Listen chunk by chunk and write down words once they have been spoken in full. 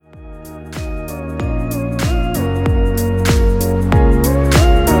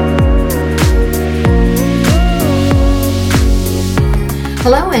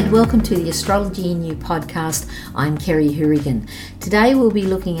Hello and welcome to the Astrology in You podcast. I'm Kerry Hourigan. Today we'll be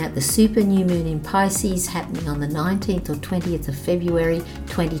looking at the super new moon in Pisces happening on the 19th or 20th of February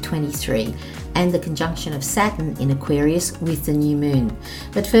 2023 and the conjunction of Saturn in Aquarius with the new moon.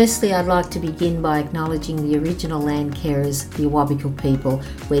 But firstly, I'd like to begin by acknowledging the original land carers, the Awabakal people,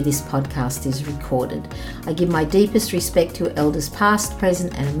 where this podcast is recorded. I give my deepest respect to elders past,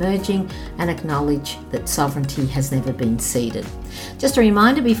 present and emerging, and acknowledge that sovereignty has never been ceded. Just a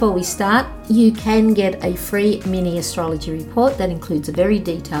reminder before we start, you can get a free mini astrology report that includes a very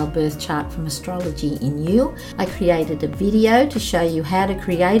detailed birth chart from Astrology in You. I created a video to show you how to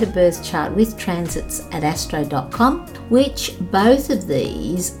create a birth chart with transits at astro.com, which both of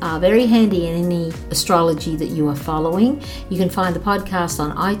these are very handy in any astrology that you are following. You can find the podcast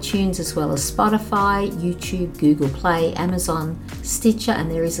on iTunes as well as Spotify, YouTube, Google Play, Amazon, Stitcher, and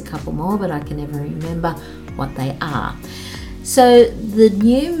there is a couple more, but I can never remember what they are. So the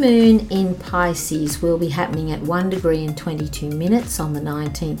new moon in Pisces will be happening at 1 degree and 22 minutes on the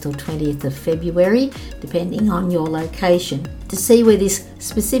 19th or 20th of February, depending on your location. To see where this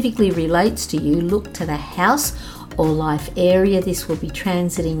specifically relates to you, look to the house or life area this will be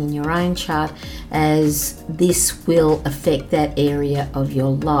transiting in your own chart, as this will affect that area of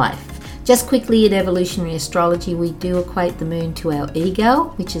your life. Just quickly, in evolutionary astrology, we do equate the moon to our ego,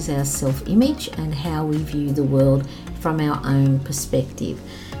 which is our self-image and how we view the world from our own perspective.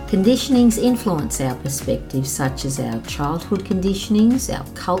 Conditionings influence our perspective, such as our childhood conditionings, our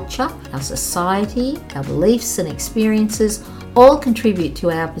culture, our society, our beliefs and experiences all contribute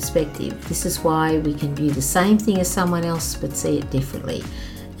to our perspective. This is why we can view the same thing as someone else but see it differently.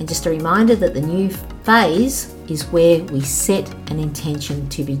 And just a reminder that the new phase is where we set an intention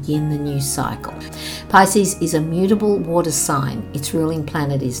to begin the new cycle. Pisces is a mutable water sign. Its ruling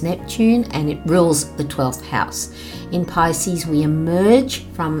planet is Neptune and it rules the 12th house. In Pisces, we emerge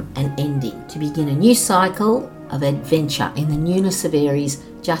from an ending to begin a new cycle of adventure in the newness of Aries,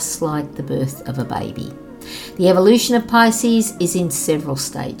 just like the birth of a baby. The evolution of Pisces is in several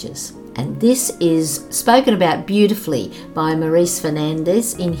stages. And this is spoken about beautifully by Maurice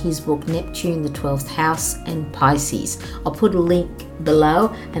Fernandez in his book Neptune, the 12th House and Pisces. I'll put a link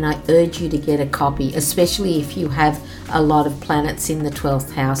below and I urge you to get a copy, especially if you have a lot of planets in the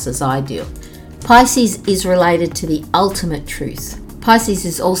 12th house as I do. Pisces is related to the ultimate truth. Pisces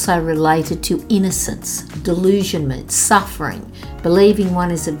is also related to innocence, delusionment, suffering, believing one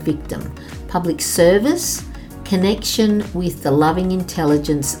is a victim, public service, connection with the loving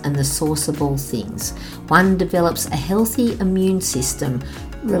intelligence and the source of all things. One develops a healthy immune system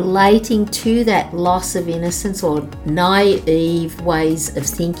relating to that loss of innocence or naive ways of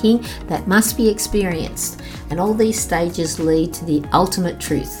thinking that must be experienced. And all these stages lead to the ultimate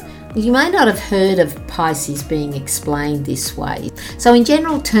truth. You may not have heard of Pisces being explained this way. So in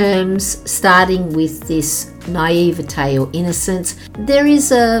general terms, starting with this naivete or innocence, there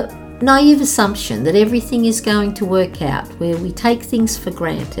is a naive assumption that everything is going to work out, where we take things for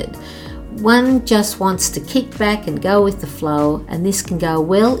granted. One just wants to kick back and go with the flow, and this can go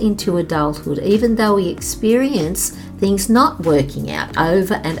well into adulthood, even though we experience things not working out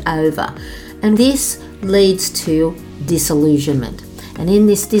over and over. And this leads to disillusionment. And in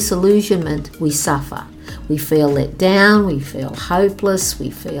this disillusionment, we suffer. We feel let down, we feel hopeless,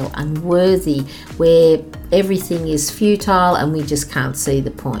 we feel unworthy, where everything is futile and we just can't see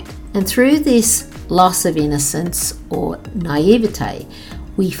the point. And through this loss of innocence or naivete,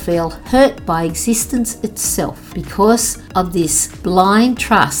 we feel hurt by existence itself because of this blind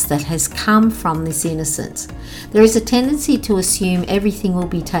trust that has come from this innocence. There is a tendency to assume everything will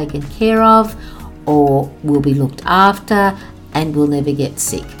be taken care of or will be looked after and will never get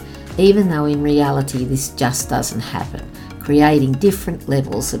sick, even though in reality this just doesn't happen, creating different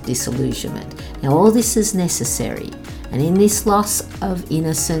levels of disillusionment. Now all this is necessary, and in this loss of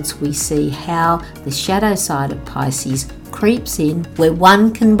innocence we see how the shadow side of Pisces creeps in, where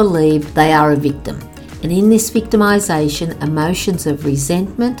one can believe they are a victim. And in this victimization, emotions of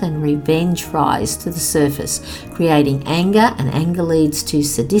resentment and revenge rise to the surface, creating anger, and anger leads to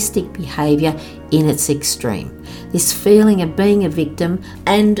sadistic behavior in its extreme. This feeling of being a victim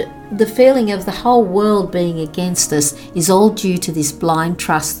and the feeling of the whole world being against us is all due to this blind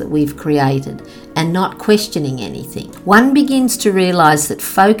trust that we've created and not questioning anything. One begins to realize that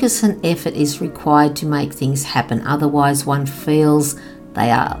focus and effort is required to make things happen, otherwise one feels they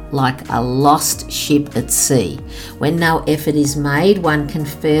are like a lost ship at sea. When no effort is made, one can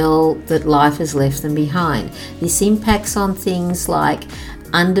feel that life has left them behind. This impacts on things like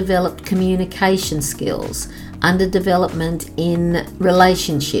undeveloped communication skills, underdevelopment in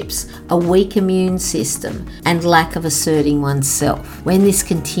relationships, a weak immune system, and lack of asserting oneself. When this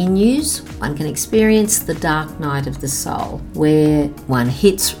continues, one can experience the dark night of the soul, where one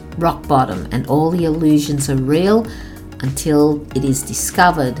hits rock bottom and all the illusions are real until it is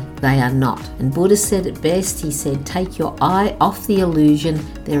discovered they are not. And Buddha said it best. He said, take your eye off the illusion.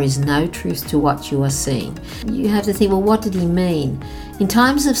 There is no truth to what you are seeing. You have to think, well, what did he mean? In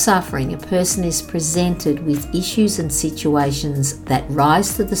times of suffering, a person is presented with issues and situations that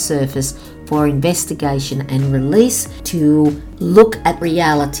rise to the surface for investigation and release to look at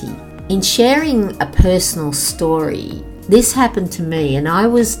reality. In sharing a personal story, this happened to me, and I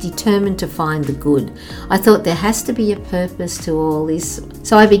was determined to find the good. I thought there has to be a purpose to all this.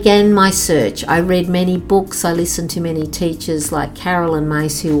 So I began my search. I read many books. I listened to many teachers like Carolyn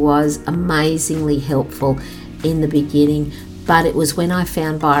Mace, who was amazingly helpful in the beginning. But it was when I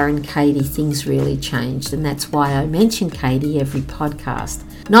found Byron Katie, things really changed. And that's why I mention Katie every podcast.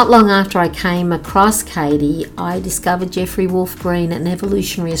 Not long after I came across Katie, I discovered Jeffrey Wolf Green and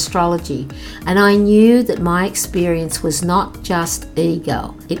evolutionary astrology. And I knew that my experience was not just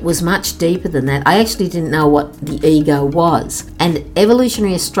ego. It was much deeper than that. I actually didn't know what the ego was. And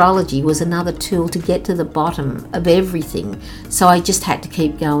evolutionary astrology was another tool to get to the bottom of everything. So I just had to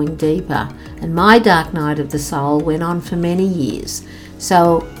keep going deeper. And my dark night of the soul went on for many years.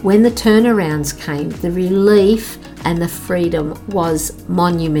 So when the turnarounds came, the relief and the freedom was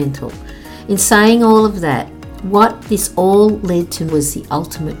monumental. In saying all of that, what this all led to was the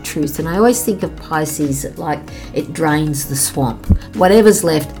ultimate truth. And I always think of Pisces like it drains the swamp. Whatever's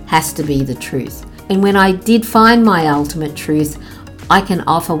left has to be the truth. And when I did find my ultimate truth, I can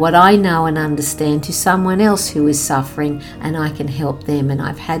offer what I know and understand to someone else who is suffering, and I can help them. And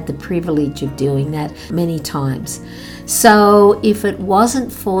I've had the privilege of doing that many times. So if it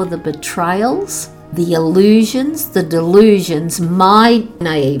wasn't for the betrayals, the illusions, the delusions, my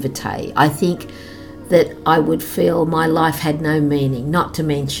naivete, I think that I would feel my life had no meaning, not to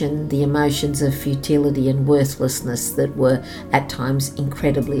mention the emotions of futility and worthlessness that were at times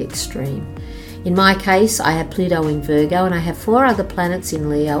incredibly extreme. In my case, I have Pluto in Virgo, and I have 4 other planets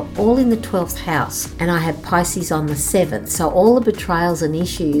in Leo, all in the 12th house, and I have Pisces on the 7th. So all the betrayals and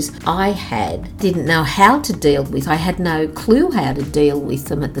issues I had didn't know how to deal with. I had no clue how to deal with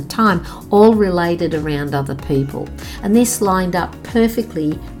them at the time, all related around other people. And this lined up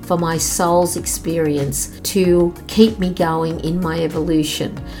perfectly for my soul's experience to keep me going in my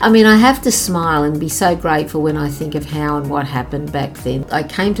evolution. I mean, I have to smile and be so grateful when I think of how and what happened back then. I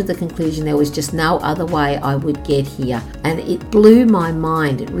came to the conclusion there was just no other way I would get here, and it blew my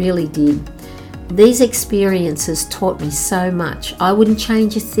mind. It really did. These experiences taught me so much. I wouldn't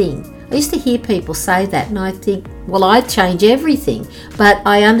change a thing. I used to hear people say that, and I think, well, I'd change everything, but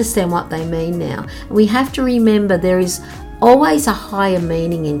I understand what they mean now. We have to remember there is always a higher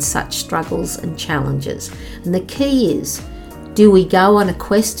meaning in such struggles and challenges. And the key is, do we go on a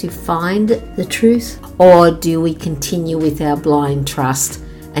quest to find the truth, or do we continue with our blind trust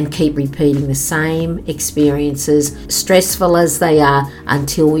and keep repeating the same experiences, stressful as they are,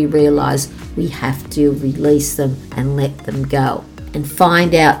 until we realize we have to release them and let them go and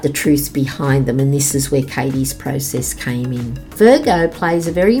find out the truth behind them? And this is where Katie's process came in. Virgo plays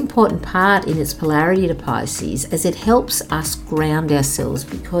a very important part in its polarity to Pisces, as it helps us ground ourselves,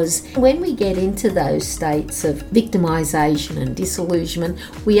 because when we get into those states of victimization and disillusionment,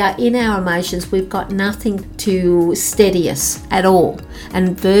 we are in our emotions. We've got nothing to steady us at all.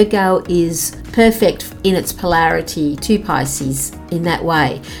 And Virgo is perfect in its polarity to Pisces in that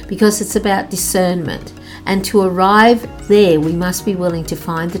way, because it's about discernment. And to arrive there, we must be willing to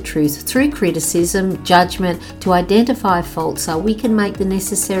find the truth through criticism, judgment, to identify faults so we can make the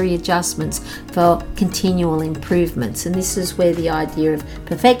necessary adjustments for continual improvements. And this is where the idea of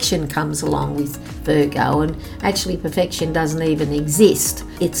perfection comes along with Virgo. And actually, perfection doesn't even exist.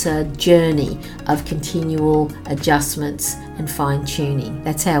 It's a journey of continual adjustments and fine-tuning.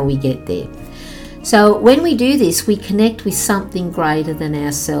 That's how we get there. So when we do this, we connect with something greater than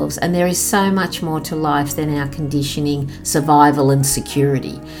ourselves, and there is so much more to life than our conditioning, survival and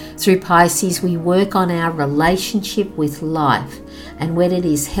security. Through Pisces, we work on our relationship with life, and when it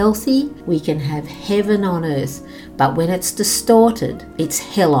is healthy, we can have heaven on earth, but when it's distorted, it's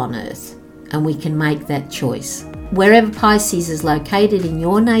hell on earth, and we can make that choice. Wherever Pisces is located in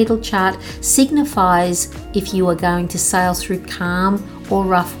your natal chart signifies if you are going to sail through calm or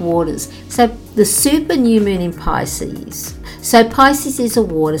rough waters. So the super new moon in Pisces. So Pisces is a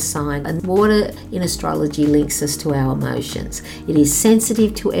water sign, and water in astrology links us to our emotions. It is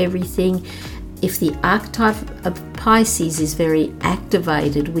sensitive to everything. If the archetype of Pisces is very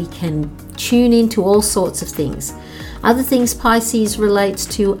activated, we can tune into all sorts of things. Other things Pisces relates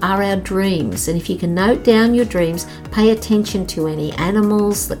to are our dreams, and if you can note down your dreams, pay attention to any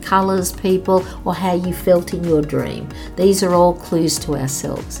animals, the colours, people, or how you felt in your dream. These are all clues to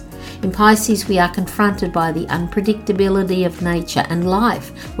ourselves. In Pisces, we are confronted by the unpredictability of nature and life,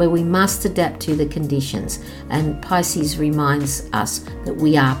 where we must adapt to the conditions. And Pisces reminds us that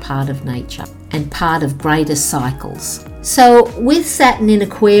we are part of nature and part of greater cycles. So with Saturn in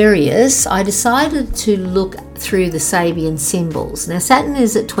Aquarius, I decided to look through the Sabian symbols. Now Saturn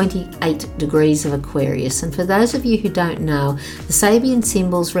is at 28 degrees of Aquarius, and for those of you who don't know, the Sabian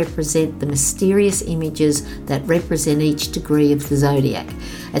symbols represent the mysterious images that represent each degree of the zodiac.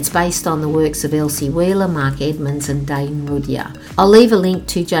 It's based on the works of Elsie Wheeler, Mark Edmonds and Dane Rudyard. I'll leave a link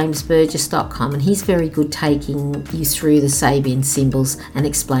to jamesburgess.com, and he's very good taking you through the Sabian symbols and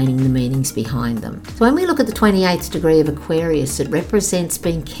explaining the meanings behind them. So when we look at the 28th degree of Aquarius, it represents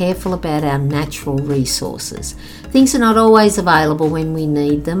being careful about our natural resources. Things are not always available when we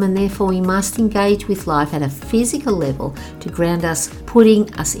need them, and therefore we must engage with life at a physical level to ground us,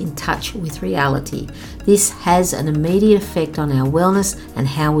 putting us in touch with reality. This has an immediate effect on our wellness and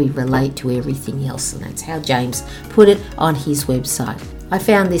how we relate to everything else, and that's how James put it on his website. I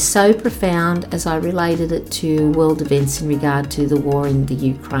found this so profound as I related it to world events in regard to the war in the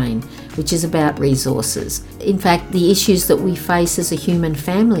Ukraine, which is about resources. In fact, the issues that we face as a human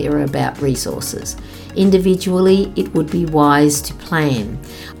family are about resources. Individually, it would be wise to plan.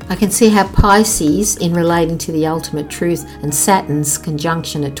 I can see how Pisces, in relating to the ultimate truth, and Saturn's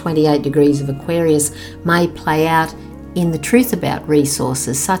conjunction at 28 degrees of Aquarius may play out in the truth about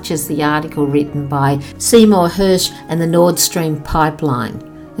resources, such as the article written by Seymour Hersh and the Nord Stream pipeline.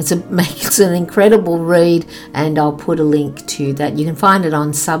 It's an incredible read, and I'll put a link to that. You can find it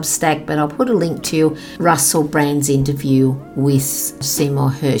on Substack, but I'll put a link to Russell Brand's interview with Seymour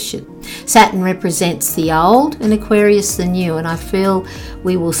Hersh. Saturn represents the old and Aquarius the new, and I feel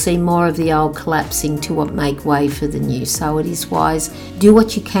we will see more of the old collapsing to make way for the new. So it is wise. Do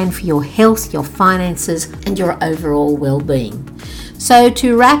what you can for your health, your finances, and your overall well-being. So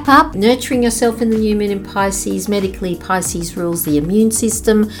to wrap up, nurturing yourself in the new moon in Pisces. Medically, Pisces rules the immune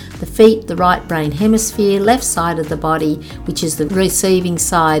system, the feet, the right brain hemisphere, left side of the body, which is the receiving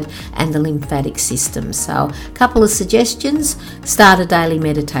side, and the lymphatic system. So a couple of suggestions: start a daily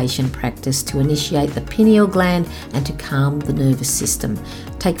meditation practice to initiate the pineal gland and to calm the nervous system.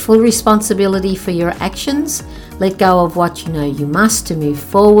 Take full responsibility for your actions. Let go of what you know you must to move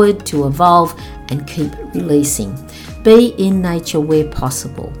forward, to evolve, and keep releasing. Be in nature where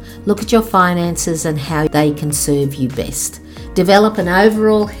possible. Look at your finances and how they can serve you best. Develop an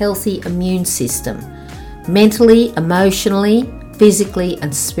overall healthy immune system, mentally, emotionally, physically,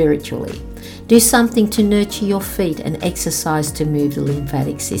 and spiritually. Do something to nurture your feet and exercise to move the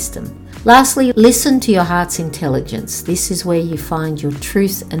lymphatic system. Lastly, listen to your heart's intelligence. This is where you find your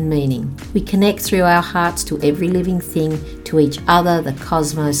truth and meaning. We connect through our hearts to every living thing, to each other, the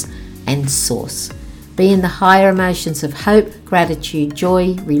cosmos, and source. Be in the higher emotions of hope, gratitude,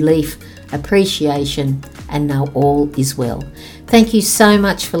 joy, relief, appreciation, and know all is well. Thank you so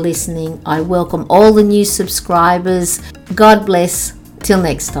much for listening. I welcome all the new subscribers. God bless. Till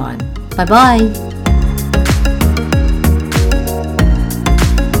next time. Bye-bye.